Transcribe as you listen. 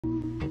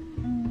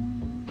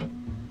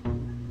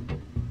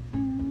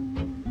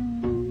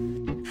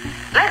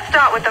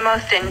start with the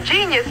most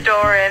ingenious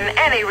door in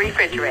any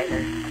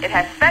refrigerator. It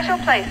has special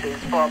places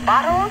for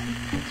bottles,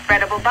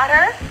 spreadable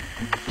butter,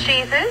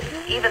 cheeses,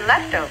 even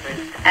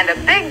leftovers, and a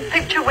big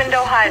picture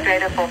window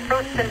hydrator for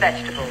fruits and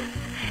vegetables.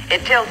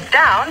 It tilts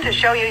down to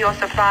show you your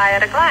supply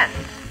at a glance.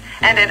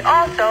 And it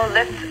also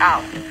lifts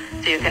out,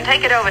 so you can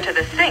take it over to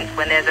the sink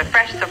when there's a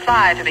fresh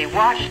supply to be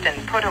washed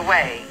and put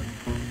away.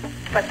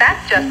 But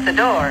that's just the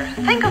door.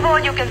 Think of all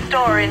you can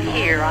store in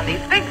here on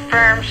these big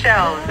firm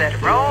shelves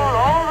that roll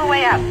all the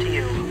way out to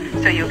you,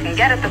 so you can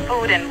get at the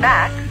food and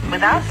back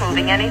without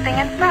moving anything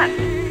in front.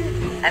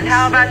 And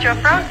how about your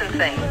frozen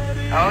things?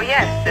 Oh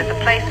yes, there's a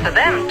place for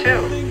them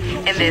too,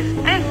 in this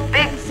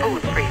big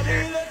food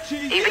freezer.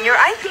 Even your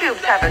ice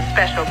cubes have a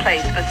special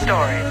place for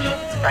storage,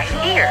 right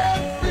here.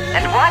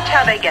 And watch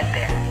how they get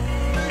there.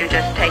 You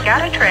just take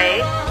out a tray,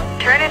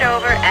 turn it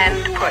over,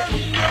 and push.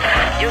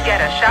 You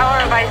get a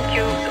shower of ice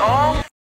cubes all